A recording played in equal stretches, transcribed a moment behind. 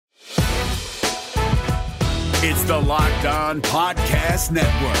It's the Locked On Podcast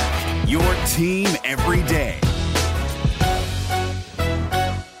Network, your team every day.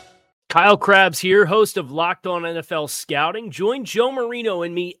 Kyle Krabs here, host of Locked On NFL Scouting. Join Joe Marino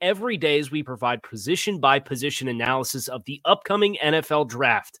and me every day as we provide position-by-position analysis of the upcoming NFL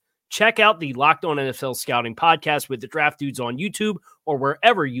Draft. Check out the Locked On NFL Scouting podcast with the Draft Dudes on YouTube or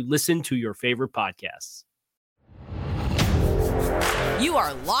wherever you listen to your favorite podcasts. You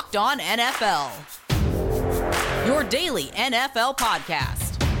are Locked On NFL, your daily NFL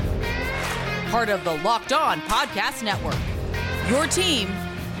podcast. Part of the Locked On Podcast Network, your team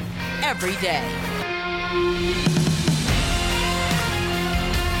every day.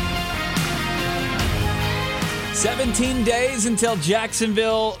 17 days until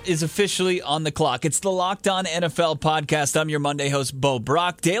Jacksonville is officially on the clock. It's the Locked On NFL podcast. I'm your Monday host, Bo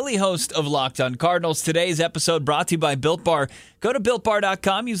Brock, daily host of Locked On Cardinals. Today's episode brought to you by Built Bar. Go to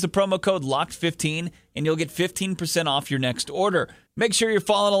BuiltBar.com, use the promo code LOCKED15, and you'll get 15% off your next order. Make sure you're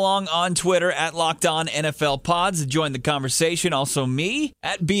following along on Twitter at Locked On NFL Pods to join the conversation. Also me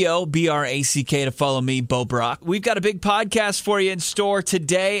at BOBRACK to follow me, Bo Brock. We've got a big podcast for you in store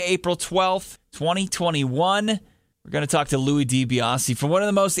today, April 12th, 2021. We're going to talk to Louis DiBiase from one of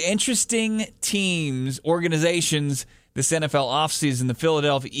the most interesting teams, organizations this NFL offseason, the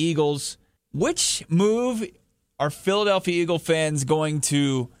Philadelphia Eagles. Which move are Philadelphia Eagle fans going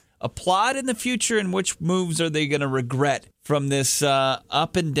to applaud in the future, and which moves are they going to regret from this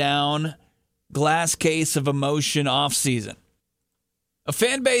up and down glass case of emotion offseason? A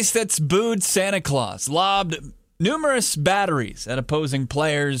fan base that's booed Santa Claus, lobbed numerous batteries at opposing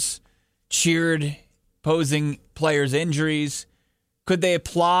players, cheered opposing players' injuries. Could they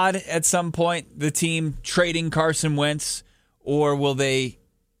applaud at some point the team trading Carson Wentz, or will they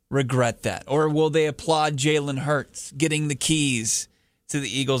regret that? Or will they applaud Jalen Hurts getting the keys to the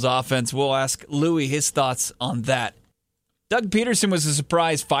Eagles offense? We'll ask Louis his thoughts on that. Doug Peterson was a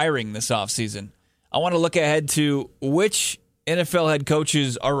surprise firing this offseason. I want to look ahead to which NFL head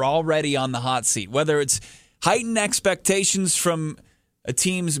coaches are already on the hot seat, whether it's heightened expectations from a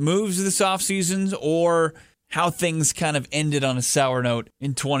team's moves this offseason or how things kind of ended on a sour note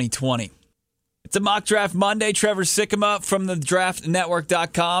in 2020. It's a Mock Draft Monday. Trevor Sikkema from the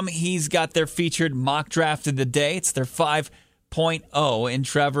draftnetwork.com. He's got their featured mock draft of the day. It's their 5.0, and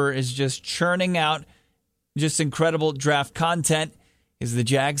Trevor is just churning out just incredible draft content. Is the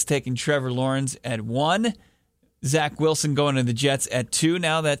Jags taking Trevor Lawrence at 1, Zach Wilson going to the Jets at 2.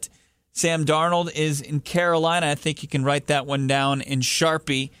 Now that Sam Darnold is in Carolina, I think you can write that one down in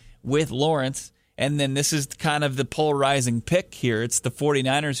Sharpie with Lawrence. And then this is kind of the polarizing pick here. It's the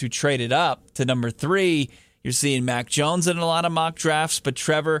 49ers who traded up to number 3. You're seeing Mac Jones in a lot of mock drafts, but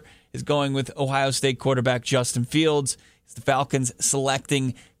Trevor is going with Ohio State quarterback Justin Fields. It's the Falcons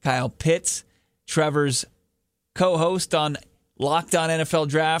selecting Kyle Pitts. Trevor's co-host on Locked On NFL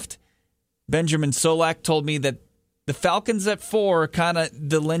Draft, Benjamin Solak, told me that the Falcons at 4 are kind of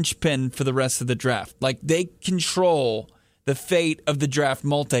the linchpin for the rest of the draft. Like, they control the fate of the draft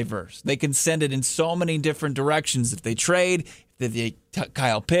multiverse. They can send it in so many different directions. If they trade, if they take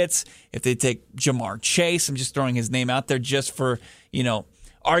Kyle Pitts, if they take Jamar Chase, I'm just throwing his name out there just for,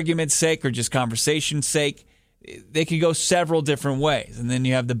 argument's sake or just conversation's sake. They could go several different ways. And then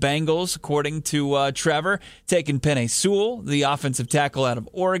you have the Bengals, according to Trevor, taking Penei Sewell, the offensive tackle out of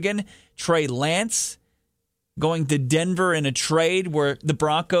Oregon, Trey Lance, going to Denver in a trade where the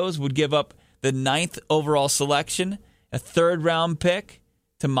Broncos would give up the 9th overall selection, a 3rd-round pick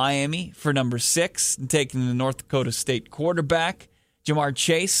to Miami for number 6, and taking the North Dakota State quarterback. Jamar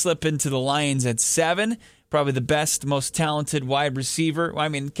Chase slip into the Lions at 7, probably the best, most talented wide receiver. I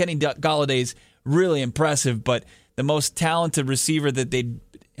mean, Kenny Galladay's really impressive, but the most talented receiver that they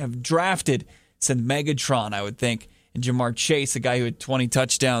have drafted since Megatron, I would think. And Jamar Chase, a guy who had 20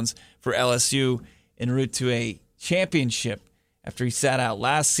 touchdowns for LSU en route to a championship after he sat out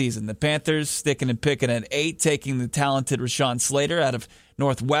last season. The Panthers sticking and picking at 8, taking the talented Rashawn Slater out of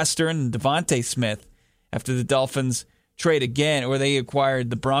Northwestern, and Devontae Smith after the Dolphins trade again, or they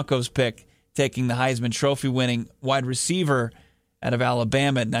acquired the Broncos pick, taking the Heisman Trophy winning wide receiver out of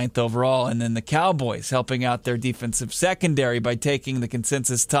Alabama at 9th overall. And then the Cowboys helping out their defensive secondary by taking the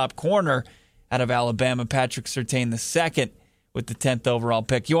consensus top corner out of Alabama, Patrick Surtain II, with the 10th overall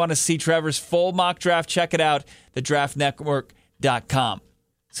pick. You want to see Trevor's full mock draft? Check it out, thedraftnetwork.com.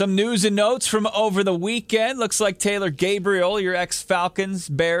 Some news and notes from over the weekend. Looks like Taylor Gabriel, your ex-Falcons,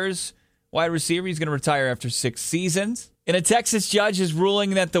 Bears wide receiver, he's going to retire after 6 seasons. And a Texas judge is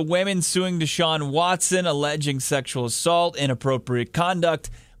ruling that the women suing Deshaun Watson, alleging sexual assault, inappropriate conduct,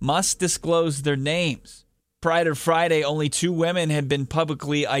 must disclose their names. Prior to Friday, only 2 women had been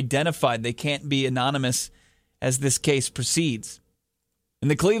publicly identified. They can't be anonymous as this case proceeds. And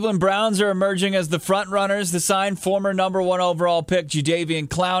the Cleveland Browns are emerging as the front runners to sign former number 1 overall pick Jadeveon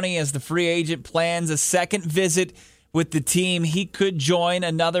Clowney as the free agent plans a second visit with the team. He could join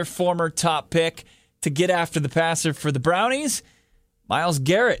another former top pick to get after the passer for the Brownies, Myles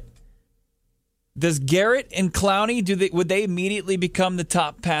Garrett. Does Garrett and Clowney, would they immediately become the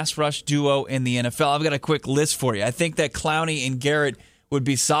top pass rush duo in the NFL? I've got a quick list for you. I think that Clowney and Garrett would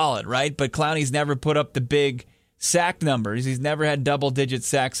be solid, right? But Clowney's never put up the big sack numbers. He's never had double-digit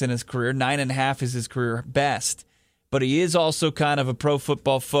sacks in his career. 9.5 is his career best. But he is also kind of a Pro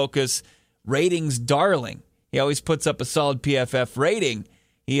Football Focus ratings darling. He always puts up a solid PFF rating.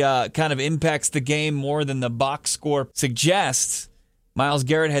 He kind of impacts the game more than the box score suggests. Myles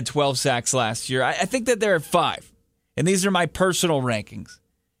Garrett had 12 sacks last year. I think that they're at 5. And these are my personal rankings.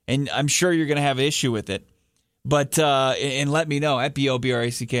 And I'm sure you're going to have an issue with it. But and let me know at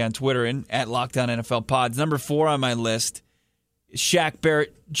BOBRACK on Twitter and at Lockdown NFL Pods. Number 4 on my list is Shaq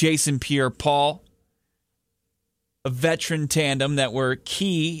Barrett, Jason Pierre-Paul, a veteran tandem that were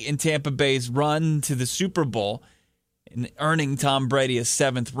key in Tampa Bay's run to the Super Bowl and earning Tom Brady a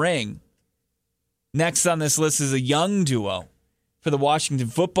 7th ring. Next on this list is a young duo for the Washington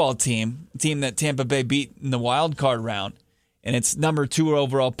football team, a team that Tampa Bay beat in the wild card round. And it's number 2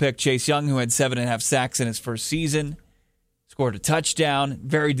 overall pick, Chase Young, who had 7.5 sacks in his first season. Scored a touchdown.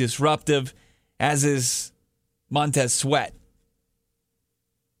 Very disruptive, as is Montez Sweat.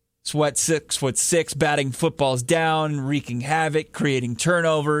 Sweat, 6'6", batting footballs down, wreaking havoc, creating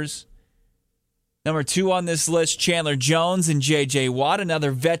turnovers. Number 2 on this list, Chandler Jones and J.J. Watt,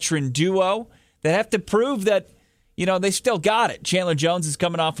 another veteran duo that have to prove that, they still got it. Chandler Jones is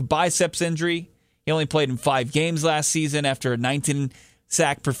coming off a biceps injury. He only played in 5 games last season after a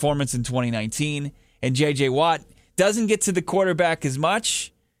 19-sack performance in 2019. And J.J. Watt doesn't get to the quarterback as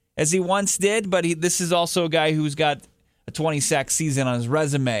much as he once did, but this is also a guy who's got a 20-sack season on his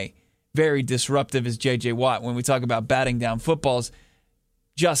resume. Very disruptive is J.J. Watt. When we talk about batting down footballs,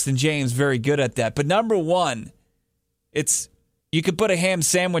 Justin James, very good at that. But number 1, you could put a ham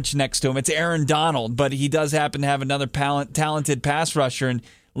sandwich next to him. It's Aaron Donald, but he does happen to have another talented pass rusher in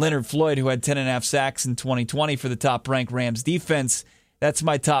Leonard Floyd, who had 10.5 sacks in 2020 for the top-ranked Rams defense. That's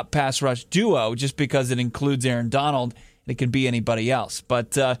my top pass rush duo, just because it includes Aaron Donald, and it could be anybody else.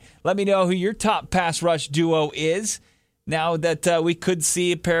 But let me know who your top pass rush duo is, now that we could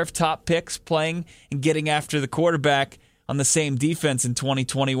see a pair of top picks playing and getting after the quarterback on the same defense in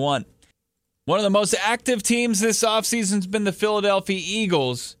 2021. One of the most active teams this offseason has been the Philadelphia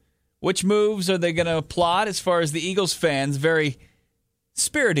Eagles. Which moves are they going to applaud as far as the Eagles fans? Very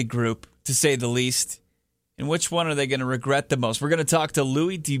spirited group, to say the least. And which one are they going to regret the most? We're going to talk to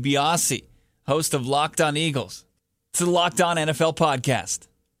Louis DiBiase, host of Locked On Eagles. It's the Locked On NFL podcast.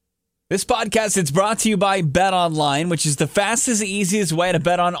 This podcast is brought to you by BetOnline, which is the fastest, easiest way to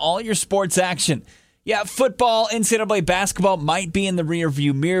bet on all your sports action. Yeah, football, NCAA basketball might be in the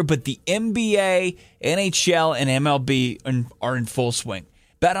rearview mirror, but the NBA, NHL, and MLB are in full swing.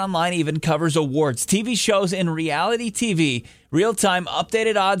 BetOnline even covers awards, TV shows, and reality TV. Real-time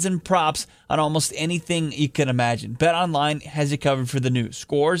updated odds and props on almost anything you can imagine. BetOnline has you covered for the news,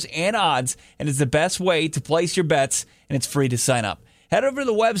 scores, and odds, and is the best way to place your bets, and it's free to sign up. Head over to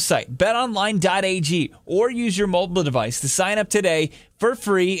the website, betonline.ag, or use your mobile device to sign up today for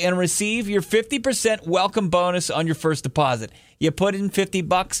free and receive your 50% welcome bonus on your first deposit. You put in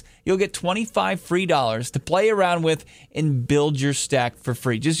 $50, you'll get $25 free to play around with and build your stack for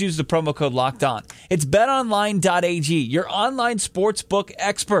free. Just use the promo code LOCKEDON. It's betonline.ag, your online sportsbook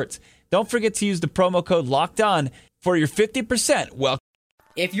experts. Don't forget to use the promo code LOCKEDON for your 50% welcome.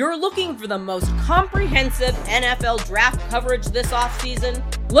 If you're looking for the most comprehensive NFL draft coverage this offseason,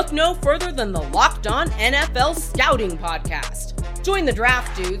 look no further than the Locked On NFL Scouting Podcast. Join the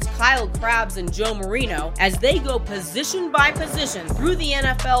draft dudes, Kyle Krabs and Joe Marino, as they go position by position through the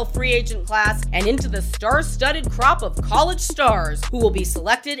NFL free agent class and into the star-studded crop of college stars who will be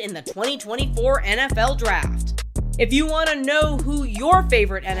selected in the 2024 NFL Draft. If you want to know who your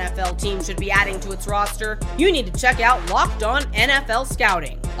favorite NFL team should be adding to its roster, you need to check out Locked On NFL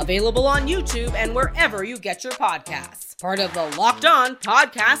Scouting, available on YouTube and wherever you get your podcasts. Part of the Locked On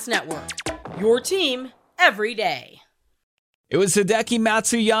Podcast Network, your team every day. It was Hideki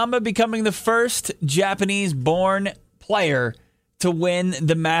Matsuyama becoming the first Japanese-born player to win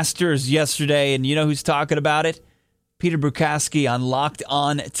the Masters yesterday, and you know who's talking about it? Peter Bukowski on Locked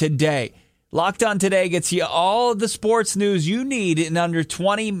On Today. Locked On Today gets you all the sports news you need in under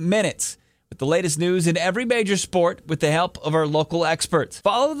 20 minutes with the latest news in every major sport with the help of our local experts.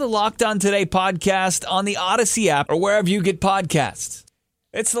 Follow the Locked On Today podcast on the Odyssey app or wherever you get podcasts.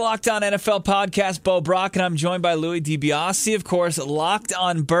 It's the Locked On NFL podcast. Bo Brock, and I'm joined by Louis DiBiase, of course, Locked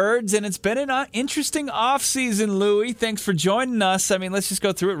On Birds, and it's been an interesting offseason, Louis. Thanks for joining us. I mean, let's just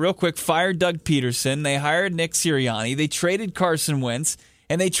go through it real quick. Fired Doug Peterson. They hired Nick Sirianni. They traded Carson Wentz,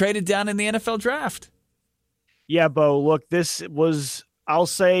 and they traded down in the NFL draft. Yeah, Bo, look, this was, I'll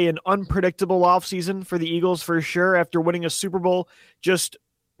say, an unpredictable offseason for the Eagles for sure after winning a Super Bowl just,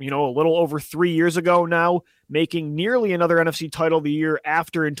 a little over 3 years ago now, making nearly another NFC title the year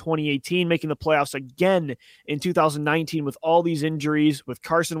after in 2018, making the playoffs again in 2019 with all these injuries, with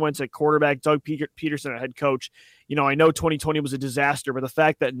Carson Wentz at quarterback, Doug Peterson at head coach. I know 2020 was a disaster, but the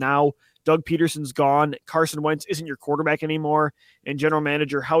fact that now Doug Peterson's gone, Carson Wentz isn't your quarterback anymore, and general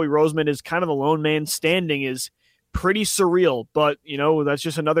manager Howie Roseman is kind of the lone man standing is pretty surreal. But, that's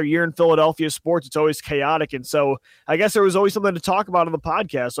just another year in Philadelphia sports. It's always chaotic. And so I guess there was always something to talk about on the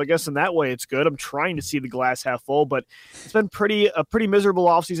podcast. So I guess in that way it's good. I'm trying to see the glass half full, but it's been a pretty miserable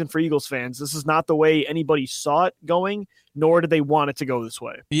offseason for Eagles fans. This is not the way anybody saw it going, nor did they want it to go this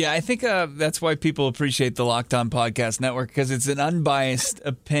way. Yeah, I think that's why people appreciate the Locked On Podcast Network, because it's an unbiased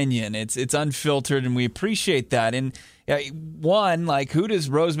opinion. It's unfiltered, and we appreciate that. And one, like, who does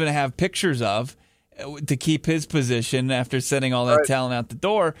Roseman have pictures of to keep his position after sending all that talent out the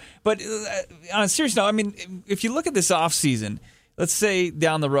door? But on a serious note, I mean, if you look at this offseason, let's say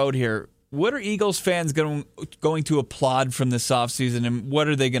down the road here, what are Eagles fans going to applaud from this offseason, and what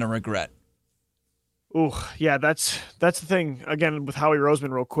are they going to regret? Oh, yeah, that's the thing. Again, with Howie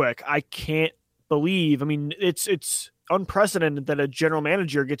Roseman real quick, I can't believe, it's unprecedented that a general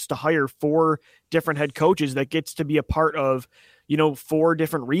manager gets to hire 4 different head coaches, that gets to be a part of 4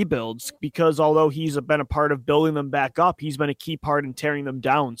 different rebuilds, because although he's been a part of building them back up, he's been a key part in tearing them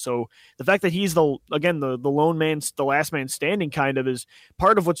down. So the fact that he's the lone man, the last man standing kind of, is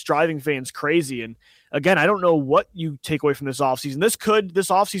part of what's driving fans crazy. And again, I don't know what you take away from this offseason. This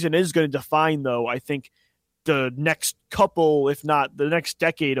offseason is going to define, though, I think, the next couple, if not the next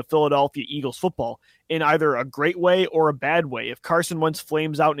decade of Philadelphia Eagles football, in either a great way or a bad way. If Carson Wentz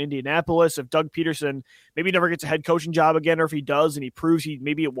flames out in Indianapolis, if Doug Peterson maybe never gets a head coaching job again, or if he does and he proves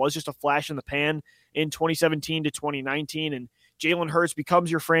maybe it was just a flash in the pan in 2017 to 2019, and Jalen Hurts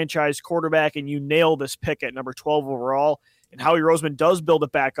becomes your franchise quarterback and you nail this pick at number 12 overall, and Howie Roseman does build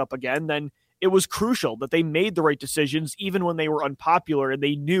it back up again, then it was crucial that they made the right decisions even when they were unpopular and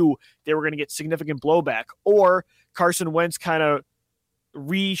they knew they were going to get significant blowback. Or Carson Wentz kind of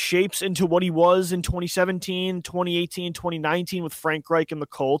reshapes into what he was in 2017, 2018, 2019 with Frank Reich and the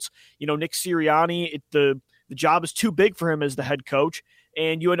Colts. Nick Sirianni, the job is too big for him as the head coach,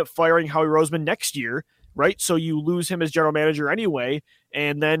 and you end up firing Howie Roseman next year, right? So you lose him as general manager anyway,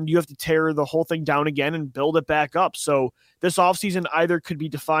 and then you have to tear the whole thing down again and build it back up. So this offseason either could be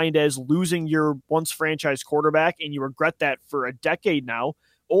defined as losing your once franchise quarterback and you regret that for a decade now,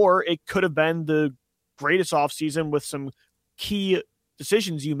 or it could have been the greatest offseason with some key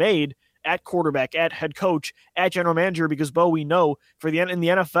decisions you made at quarterback, at head coach, at general manager, because, Bo, we know in the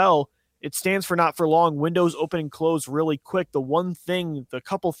NFL, it stands for not for long. Windows open and close really quick. The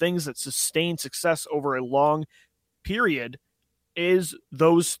couple things that sustain success over a long period is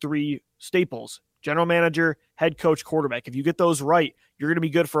those 3 staples: general manager, head coach, quarterback. If you get those right, you're going to be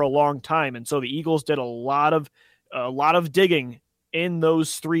good for a long time. And so the Eagles did a lot of digging in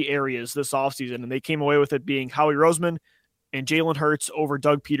those 3 areas this offseason, and they came away with it being Howie Roseman and Jalen Hurts over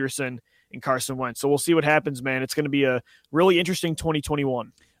Doug Peterson and Carson Wentz. So we'll see what happens, man. It's going to be a really interesting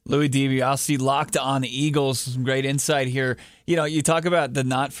 2021. Louis DiBiase, Locked On Eagles. Some great insight here. You talk about the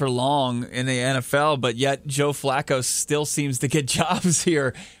not for long in the NFL, but yet Joe Flacco still seems to get jobs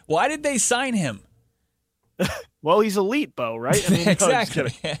here. Why did they sign him? Well, he's elite, Bo, right?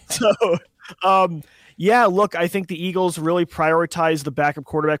 Exactly. Yeah, look, I think the Eagles really prioritize the backup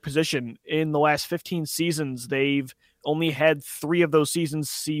quarterback position. In the last 15 seasons, they've only had 3 of those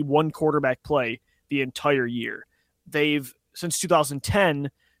seasons see 1 quarterback play the entire year. Since 2010,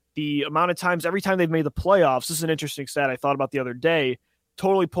 the amount of times, every time they've made the playoffs, this is an interesting stat I thought about the other day,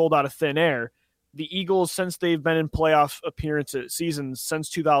 totally pulled out of thin air. The Eagles, since they've been in playoff appearances seasons since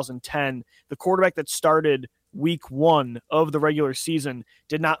 2010, the quarterback that started week 1 of the regular season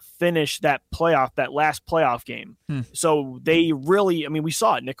did not finish that last playoff game. So they really, we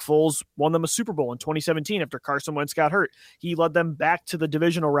saw it. Nick Foles won them a Super Bowl in 2017 after Carson Wentz got hurt. He led them back to the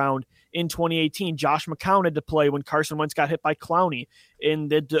divisional round in 2018. Josh McCown had to play when Carson Wentz got hit by Clowney in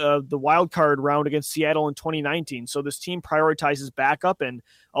the wild card round against Seattle in 2019. So this team prioritizes backup, and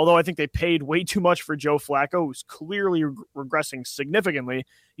although I think they paid way too much for Joe Flacco, who's clearly regressing significantly,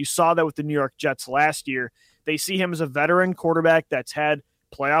 you saw that with the New York Jets last year. They see him as a veteran quarterback that's had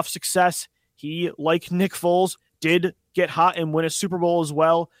playoff success. He, like Nick Foles, did get hot and win a Super Bowl as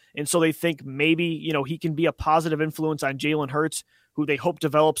well. And so they think maybe, he can be a positive influence on Jalen Hurts, who they hope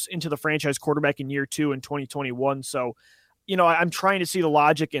develops into the franchise quarterback in year 2 in 2021. So, I'm trying to see the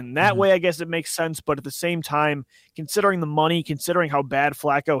logic in that way. I guess it makes sense. But at the same time, considering the money, considering how bad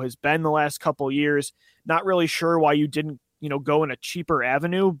Flacco has been the last couple of years, not really sure why you didn't, go in a cheaper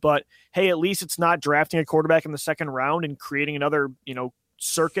avenue. But hey, at least it's not drafting a quarterback in the second round and creating another,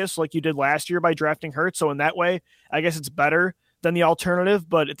 circus like you did last year by drafting Hurts. So in that way, I guess it's better than the alternative.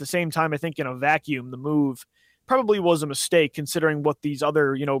 But at the same time, I think in a vacuum, the move probably was a mistake considering what these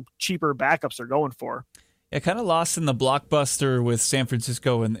other, cheaper backups are going for. Yeah, kind of lost in the blockbuster with San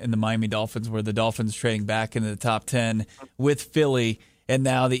Francisco and the Miami Dolphins, where the Dolphins trading back into the top 10 with Philly, and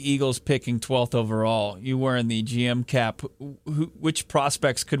now the Eagles picking 12th overall. You were in the GM cap. Which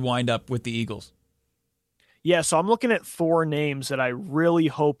prospects could wind up with the Eagles? Yeah, so I'm looking at 4 names that I really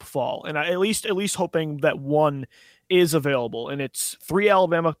hope fall, and I at least hoping that one is available, and it's 3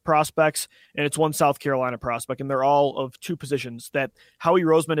 Alabama prospects and it's 1 South Carolina prospect, and they're all of 2 positions that Howie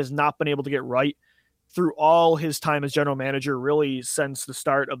Roseman has not been able to get right through all his time as general manager, really since the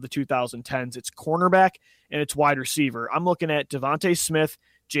start of the 2010s. It's cornerback and it's wide receiver. I'm looking at Devontae Smith,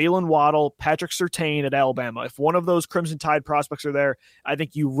 Jalen Waddle, Patrick Surtain at Alabama. If one of those Crimson Tide prospects are there, I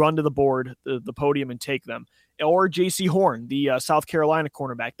think you run to the board, the podium, and take them. Or J.C. Horn, the South Carolina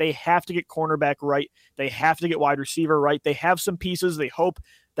cornerback. They have to get cornerback right. They have to get wide receiver right. They have some pieces. They hope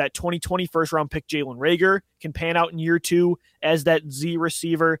that 2020 first-round pick Jalen Reagor can pan out in year 2 as that Z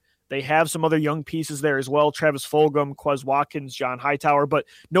receiver. They have some other young pieces there as well. Travis Fulgham, Quez Watkins, John Hightower, but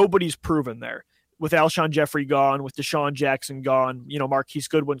nobody's proven there. With Alshon Jeffrey gone, with Deshaun Jackson gone, Marquise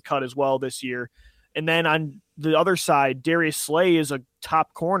Goodwin cut as well this year. And then on the other side, Darius Slay is a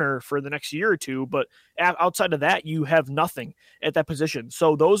top corner for the next year or 2, but outside of that, you have nothing at that position.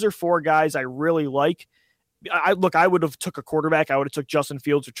 So those are 4 guys I really like. I would have took a quarterback. I would have took Justin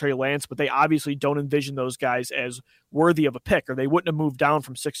Fields or Trey Lance, but they obviously don't envision those guys as worthy of a pick, or they wouldn't have moved down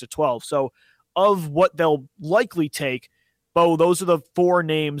from 6 to 12. So of what they'll likely take, Bo, those are the 4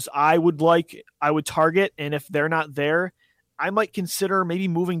 names I would target. And if they're not there, I might consider maybe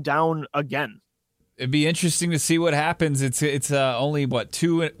moving down again. It'd be interesting to see what happens. It's only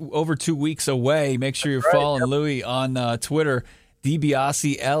over 2 weeks away. Make sure you're following Louie on Twitter.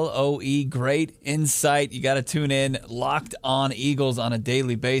 DiBiase, LOE, great insight. You got to tune in. Locked On Eagles on a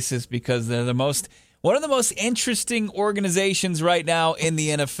daily basis, because they're one of the most interesting organizations right now in the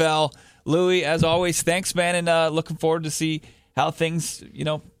NFL. Louie, as always, thanks, man, and looking forward to see how things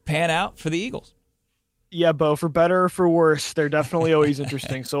pan out for the Eagles. Yeah, Bo, for better or for worse, they're definitely always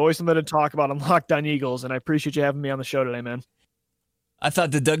interesting. So always something to talk about on Locked On Eagles, and I appreciate you having me on the show today, man. I thought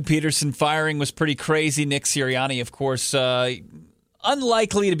the Doug Peterson firing was pretty crazy. Nick Sirianni, of course,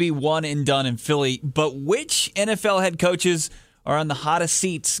 unlikely to be one and done in Philly, but which NFL head coaches are on the hottest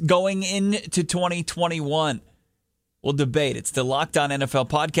seats going into 2021? We'll debate. It's the Locked On NFL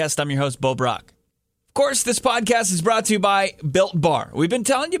podcast. I'm your host, Bo Brock. Of course, this podcast is brought to you by Built Bar. We've been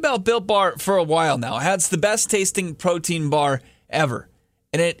telling you about Built Bar for a while now. It's the best tasting protein bar ever,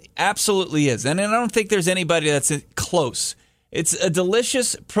 and it absolutely is. And I don't think there's anybody that's close. It's a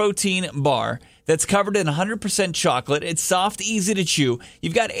delicious protein bar that's covered in 100% chocolate. It's soft, easy to chew.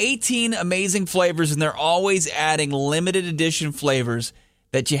 You've got 18 amazing flavors, and they're always adding limited edition flavors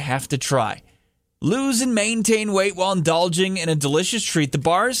that you have to try. Lose and maintain weight while indulging in a delicious treat. The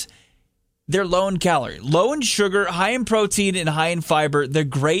bars, they're low in calorie, low in sugar, high in protein, and high in fiber. They're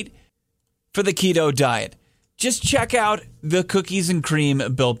great for the keto diet. Just check out the cookies and cream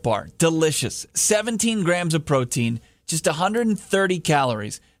Built Bar. Delicious. 17 grams of protein, just 130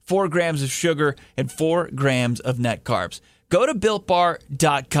 calories. 4 grams of sugar, and 4 grams of net carbs. Go to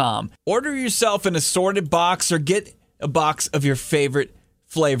BuiltBar.com. Order yourself an assorted box or get a box of your favorite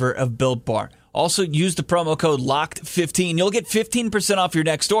flavor of Built Bar. Also, use the promo code LOCKED15. You'll get 15% off your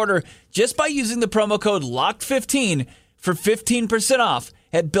next order just by using the promo code LOCKED15 for 15% off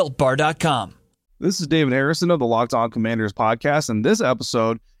at BuiltBar.com. This is David Harrison of the Locked On Commanders podcast, and this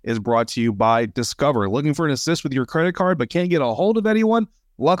episode is brought to you by Discover. Looking for an assist with your credit card but can't get a hold of anyone?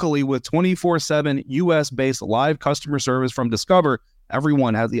 Luckily, with 24/7 U.S.-based live customer service from Discover,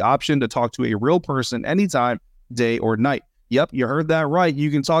 everyone has the option to talk to a real person anytime, day or night. Yep, you heard that right.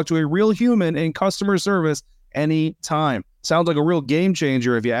 You can talk to a real human in customer service anytime. Sounds like a real game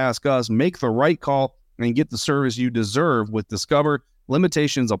changer if you ask us. Make the right call and get the service you deserve with Discover.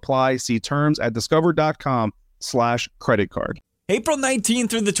 Limitations apply. See terms at discover.com/creditcard. April 19th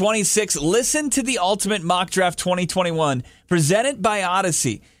through the 26th, listen to the Ultimate Mock Draft 2021, presented by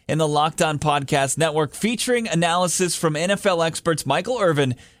Odyssey in the Locked On Podcast Network, featuring analysis from NFL experts Michael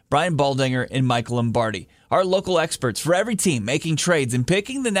Irvin, Brian Baldinger, and Michael Lombardi. our local experts for every team making trades and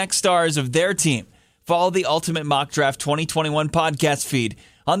picking the next stars of their team. Follow the Ultimate Mock Draft 2021 podcast feed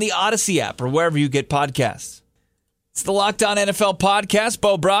on the Odyssey app or wherever you get podcasts. It's the Locked On NFL podcast.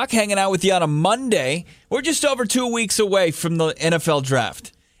 Bo Brock hanging out with you on a Monday. We're just over 2 weeks away from the NFL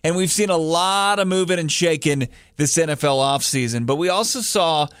draft, and we've seen a lot of moving and shaking this NFL offseason, but we also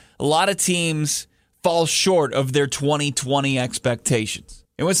saw a lot of teams fall short of their 2020 expectations.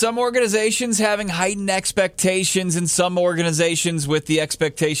 And with some organizations having heightened expectations and some organizations with the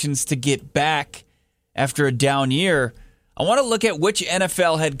expectations to get back after a down year, I want to look at which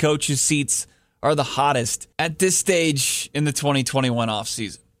NFL head coaches' seats are the hottest at this stage in the 2021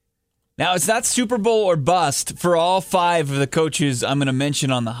 offseason. Now, it's not Super Bowl or bust for all 5 of the coaches I'm going to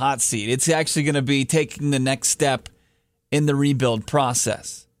mention on the hot seat. It's actually going to be taking the next step in the rebuild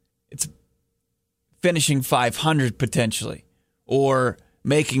process. It's finishing 500 potentially, or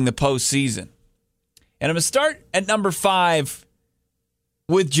making the postseason. And I'm going to start at number 5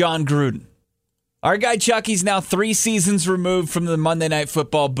 with John Gruden. Our guy Chucky's now 3 seasons removed from the Monday Night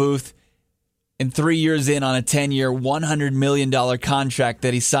Football booth and 3 years in on a 10-year, $100 million contract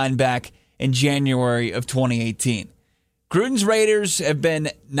that he signed back in January of 2018. Gruden's Raiders have been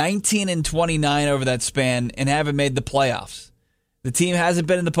 19-29 over that span and haven't made the playoffs. The team hasn't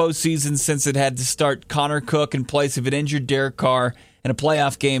been in the postseason since it had to start Connor Cook in place of an injured Derek Carr in a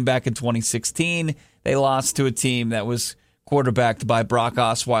playoff game back in 2016. They lost to a team that was quarterbacked by Brock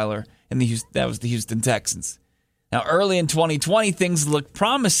Osweiler, and that was the Houston Texans. Now, early in 2020, things looked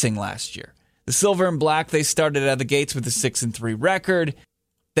promising last year. The Silver and Black, they started out of the gates with a 6-3 record.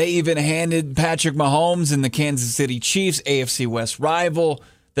 They even handed Patrick Mahomes and the Kansas City Chiefs, AFC West rival,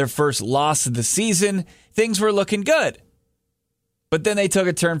 their first loss of the season. Things were looking good. But then they took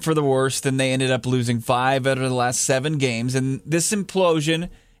a turn for the worst, and they ended up losing 5 out of the last 7 games. And this implosion,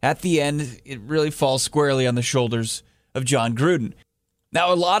 at the end, it really falls squarely on the shoulders of John Gruden.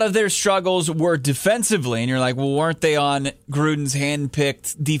 Now, a lot of their struggles were defensively, and you're like, well, weren't they on Gruden's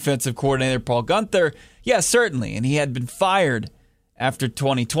hand-picked defensive coordinator, Paul Guenther? Yeah, certainly, and he had been fired after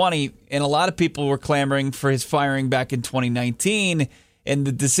 2020, and a lot of people were clamoring for his firing back in 2019, and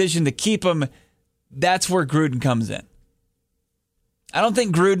the decision to keep him, that's where Gruden comes in. I don't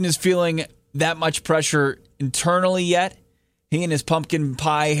think Gruden is feeling that much pressure internally yet. He and his pumpkin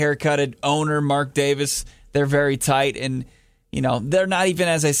pie haircutted owner, Mark Davis, they're very tight, and they're not even,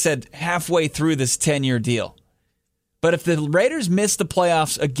 as I said, halfway through this 10-year deal. But if the Raiders miss the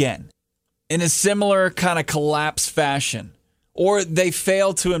playoffs again in a similar kind of collapse fashion, or they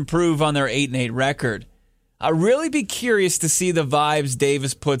fail to improve on their 8-8 record, I'd really be curious to see the vibes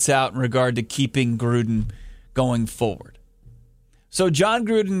Davis puts out in regard to keeping Gruden going forward. So John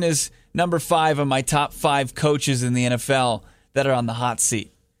Gruden is number 5 of my top 5 coaches in the NFL that are on the hot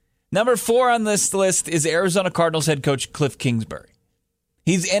seat. Number 4 on this list is Arizona Cardinals head coach Cliff Kingsbury.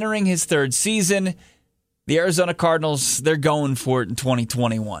 He's entering his 3rd season. The Arizona Cardinals, they're going for it in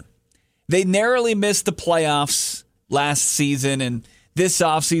 2021. They narrowly missed the playoffs last season, and this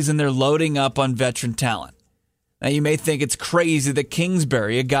offseason they're loading up on veteran talent. Now, you may think it's crazy that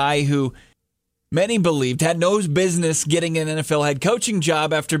Kingsbury, a guy who many believed had no business getting an NFL head coaching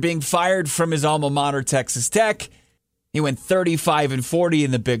job after being fired from his alma mater, Texas Tech, he went 35-40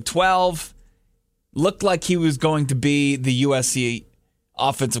 in the Big 12. Looked like he was going to be the USC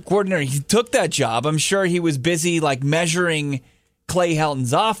offensive coordinator. He took that job. I'm sure he was busy measuring Clay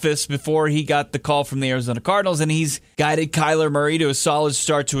Helton's office before he got the call from the Arizona Cardinals, and he's guided Kyler Murray to a solid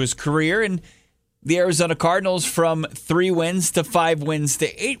start to his career, and the Arizona Cardinals from 3 wins to 5 wins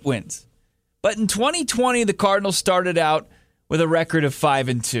to 8 wins. But in 2020, the Cardinals started out with a record of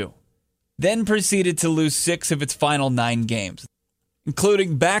 5-2. Then proceeded to lose 6 of its final 9 games,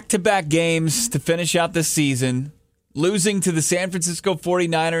 including back-to-back games to finish out the season, losing to the San Francisco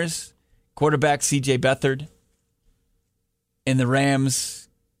 49ers, quarterback C.J. Beathard, and the Rams,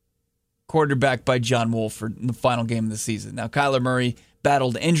 quarterback by John Wolford in the final game of the season. Now, Kyler Murray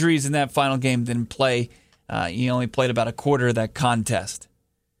battled injuries in that final game, didn't play. He only played about a quarter of that contest.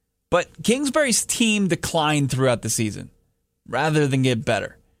 But Kingsbury's team declined throughout the season rather than get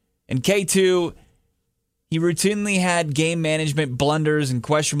better. In K2, he routinely had game management blunders and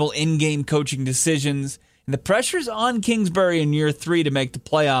questionable in-game coaching decisions. And the pressure's on Kingsbury in year 3 to make the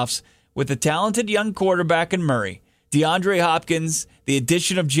playoffs with a talented young quarterback in Murray, DeAndre Hopkins, the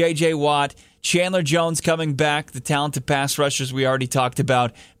addition of J.J. Watt, Chandler Jones coming back, the talented pass rushers we already talked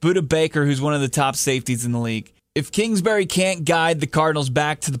about, Budda Baker, who's one of the top safeties in the league. If Kingsbury can't guide the Cardinals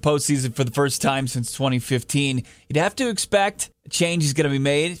back to the postseason for the first time since 2015, you'd have to expect a change is going to be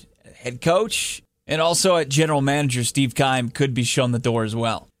made. Head coach, and also at general manager Steve Keim could be shown the door as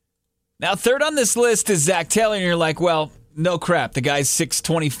well. Now, third on this list is Zach Taylor, and you're like, well, no crap. The guy's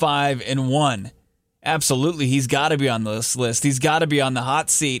 625-1. Absolutely, he's got to be on this list. He's got to be on the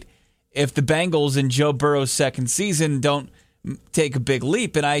hot seat if the Bengals in Joe Burrow's second season don't take a big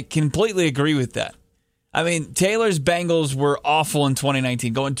leap, and I completely agree with that. I mean, Taylor's Bengals were awful in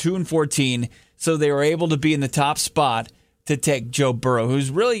 2019, going 2-14, so they were able to be in the top spot to take Joe Burrow, who's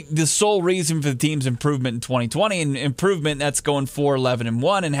really the sole reason for the team's improvement in 2020, and improvement that's going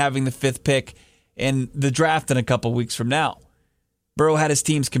 4-11-1 and having the 5th pick in the draft in a couple weeks from now. Burrow had his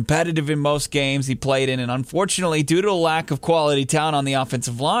teams competitive in most games he played in, and unfortunately, due to a lack of quality talent on the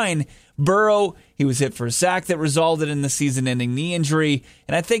offensive line, Burrow, he was hit for a sack that resulted in the season-ending knee injury,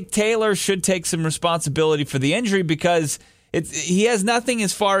 and I think Taylor should take some responsibility for the injury because he has nothing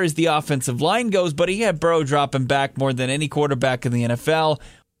as far as the offensive line goes, but he had Burrow dropping back more than any quarterback in the NFL,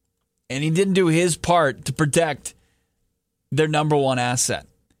 and he didn't do his part to protect their number one asset.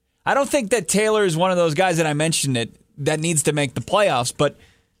 I don't think that Taylor is one of those guys that I mentioned that needs to make the playoffs, but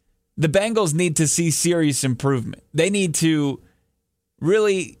the Bengals need to see serious improvement. They need to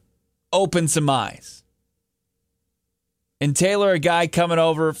really open some eyes. And Taylor, a guy coming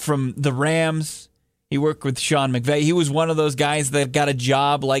over from the Rams, he worked with Sean McVay. He was one of those guys that got a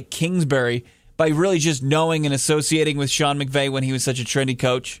job like Kingsbury by really just knowing and associating with Sean McVay when he was such a trendy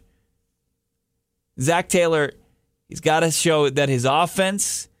coach. Zach Taylor, he's got to show that his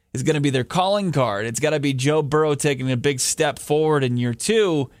offense is going to be their calling card. It's got to be Joe Burrow taking a big step forward in year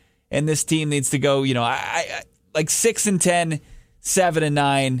 2, and this team needs to go, like 6-10,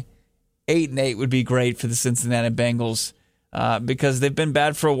 7-9, 8-8 would be great for the Cincinnati Bengals because they've been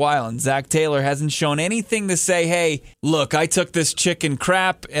bad for a while, and Zach Taylor hasn't shown anything to say, hey, look, I took this chicken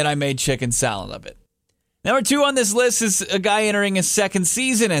crap and I made chicken salad of it. Number 2 on this list is a guy entering his second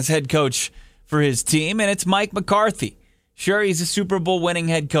season as head coach for his team, and it's Mike McCarthy. Sure, he's a Super Bowl winning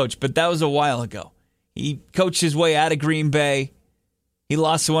head coach, but that was a while ago. He coached his way out of Green Bay. He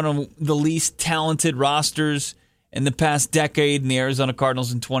lost to one of the least talented rosters in the past decade in the Arizona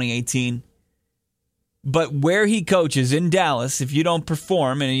Cardinals in 2018. But where he coaches in Dallas, if you don't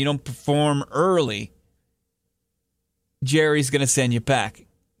perform and you don't perform early, Jerry's going to send you packing.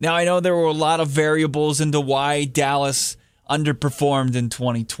 Now, I know there were a lot of variables into why Dallas underperformed in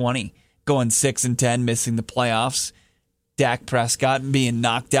 2020, going 6-10, missing the playoffs. Dak Prescott being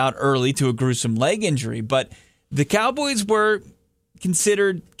knocked out early to a gruesome leg injury. But the Cowboys were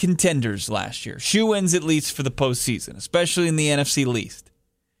considered contenders last year. Shoo-ins at least for the postseason, especially in the NFC least.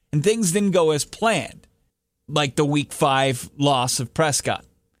 And things didn't go as planned, like the Week 5 loss of Prescott.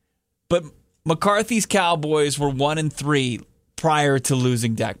 But McCarthy's Cowboys were 1-3 prior to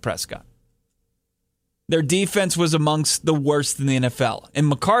losing Dak Prescott. Their defense was amongst the worst in the NFL. And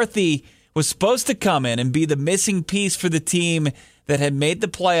McCarthy was supposed to come in and be the missing piece for the team that had made the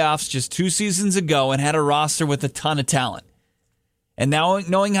playoffs just 2 seasons ago and had a roster with a ton of talent. And now,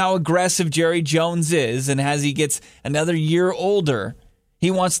 knowing how aggressive Jerry Jones is, and as he gets another year older,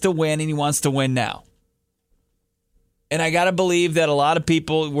 he wants to win, and he wants to win now. And I got to believe that a lot of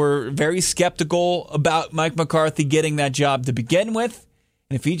people were very skeptical about Mike McCarthy getting that job to begin with.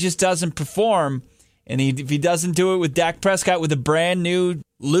 And if he just doesn't perform, and if he doesn't do it with Dak Prescott with a brand new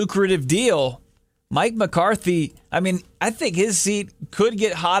lucrative deal, Mike McCarthy, I think his seat could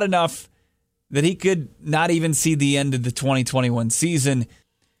get hot enough that he could not even see the end of the 2021 season.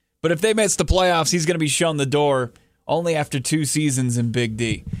 But if they miss the playoffs, he's going to be shown the door only after 2 seasons in Big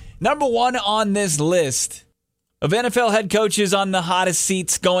D. Number 1 on this list of NFL head coaches on the hottest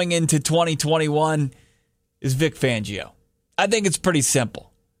seats going into 2021 is Vic Fangio. I think it's pretty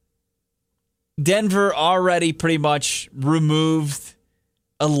simple. Denver already pretty much removed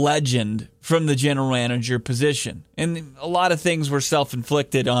a legend from the general manager position. And a lot of things were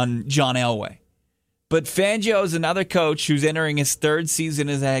self-inflicted on John Elway. But Fangio is another coach who's entering his 3rd season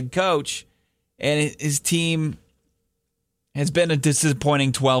as a head coach, and his team has been a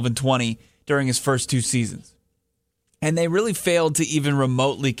disappointing 12-20 during his first 2 seasons. And they really failed to even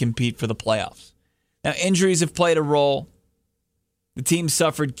remotely compete for the playoffs. Now, injuries have played a role. The team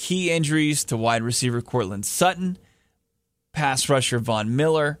suffered key injuries to wide receiver Courtland Sutton, pass rusher Von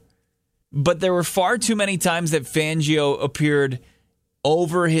Miller. But there were far too many times that Fangio appeared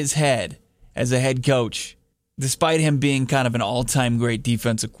over his head as a head coach, despite him being kind of an all-time great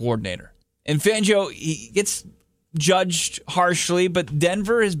defensive coordinator. And Fangio, he gets judged harshly, but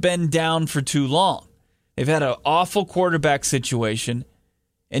Denver has been down for too long. They've had an awful quarterback situation,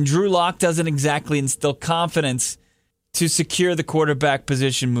 and Drew Lock doesn't exactly instill confidence to secure the quarterback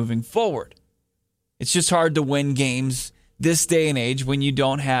position moving forward. It's just hard to win games this day and age when you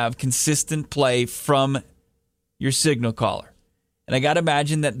don't have consistent play from your signal caller. And I got to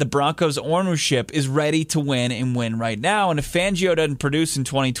imagine that the Broncos ownership is ready to win and win right now. And if Fangio doesn't produce in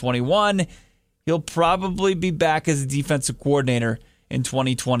 2021, he'll probably be back as a defensive coordinator in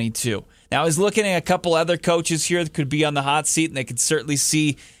 2022. Now, I was looking at a couple other coaches here that could be on the hot seat, and they could certainly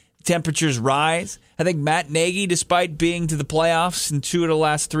see temperatures rise. I think Matt Nagy, despite being to the playoffs in 2 of the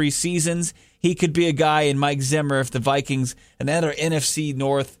last 3 seasons, he could be a guy, and Mike Zimmer, if the Vikings, another NFC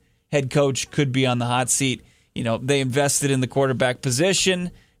North head coach, could be on the hot seat. You know, they invested in the quarterback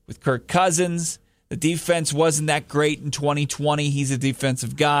position with Kirk Cousins. The defense wasn't that great in 2020. He's a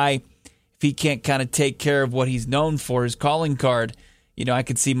defensive guy. If he can't kind of take care of what he's known for, his calling card, you know, I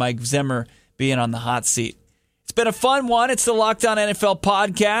could see Mike Zimmer being on the hot seat. It's been a fun one. It's the Locked On NFL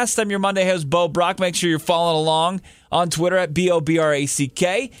podcast. I'm your Monday host, Bo Brock. Make sure you're following along on Twitter at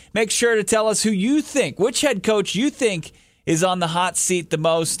BOBRACK. Make sure to tell us who you think, which head coach you think is on the hot seat the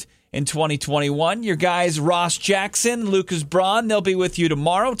most in 2021. Your guys, Ross Jackson, Lucas Braun, they'll be with you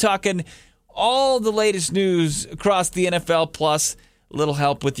tomorrow talking all the latest news across the NFL, plus a little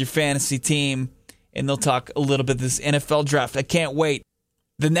help with your fantasy team, and they'll talk a little bit of this NFL draft. I can't wait.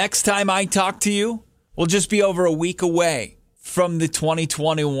 The next time I talk to you, we'll just be over a week away from the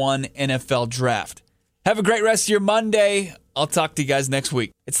 2021 NFL draft. Have a great rest of your Monday. I'll talk to you guys next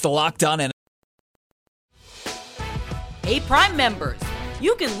week. It's the Locked On NFL. Hey, Prime members,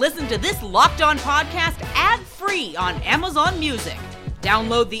 you can listen to this Locked On podcast ad-free on Amazon Music.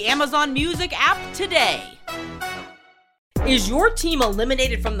 Download the Amazon Music app today. Is your team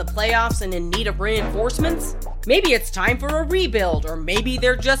eliminated from the playoffs and in need of reinforcements? Maybe it's time for a rebuild, or maybe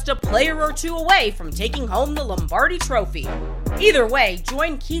they're just a player or two away from taking home the Lombardi Trophy. Either way,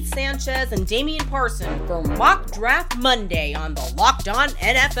 join Keith Sanchez and Damian Parson for Mock Draft Monday on the Locked On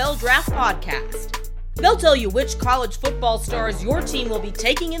NFL Draft Podcast. They'll tell you which college football stars your team will be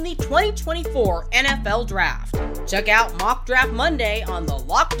taking in the 2024 NFL Draft. Check out Mock Draft Monday on the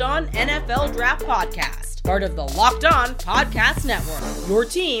Locked On NFL Draft Podcast, part of the Locked On Podcast Network, your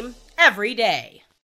team every day.